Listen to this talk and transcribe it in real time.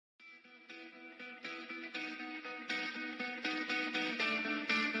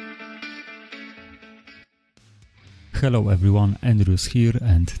Hello everyone, Andrews here,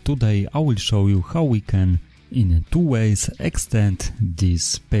 and today I will show you how we can in two ways extend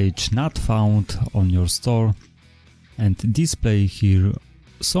this page not found on your store and display here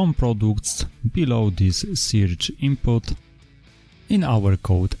some products below this search input. In our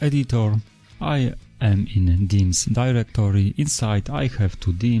code editor, I am in themes directory. Inside I have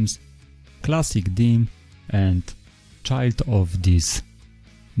two themes, classic theme and child of this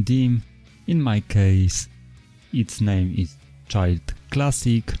theme. In my case, its name is child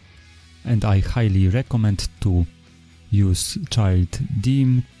classic, and I highly recommend to use child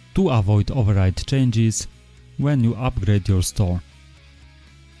theme to avoid override changes when you upgrade your store.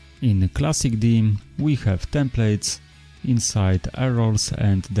 In classic theme we have templates, inside errors,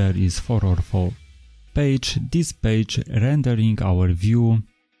 and there is 404 page. This page rendering our view,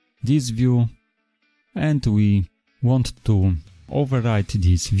 this view, and we want to override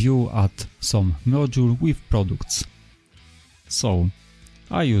this view at some module with products. So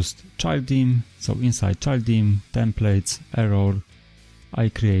I used child theme, so inside child theme, templates, error, I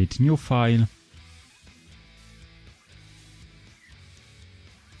create new file.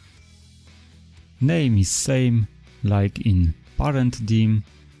 Name is same like in parent theme,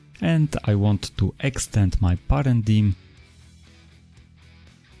 and I want to extend my parent theme.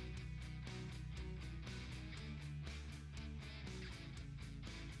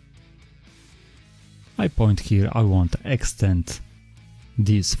 I point here, I want to extend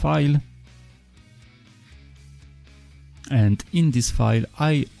this file, and in this file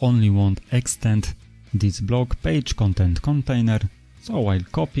I only want to extend this block page content container, so I'll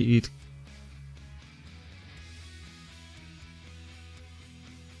copy it,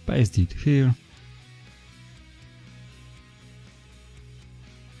 paste it here,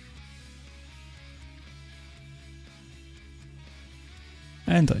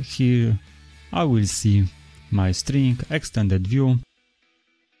 and here I will see my string extended view.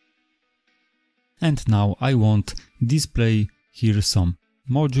 And now I want display here some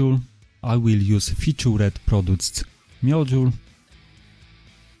module. I will use featured products module.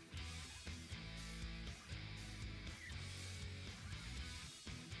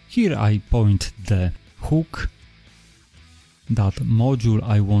 Here I point the hook. That module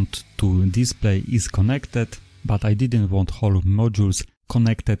I want to display is connected, but I didn't want whole modules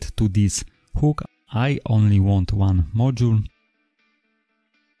connected to this hook. I only want one module.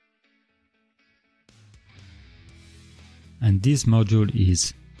 And this module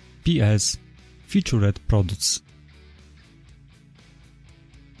is PS featured products.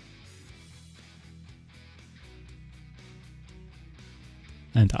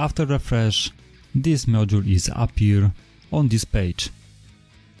 And after refresh, this module is appear on this page.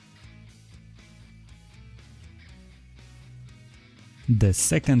 The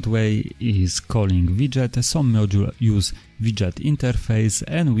second way is calling widget. Some modules use widget interface,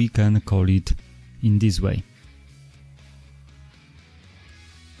 and we can call it in this way.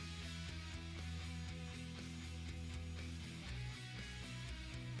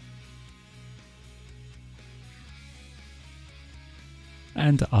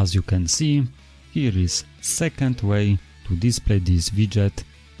 And as you can see, here is second way to display this widget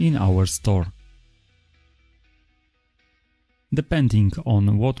in our store. Depending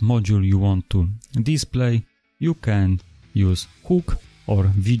on what module you want to display, you can use hook or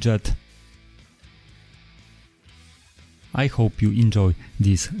widget. I hope you enjoy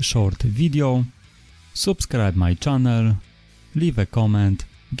this short video. Subscribe my channel, leave a comment,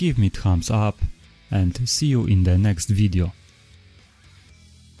 give me thumbs up, and see you in the next video.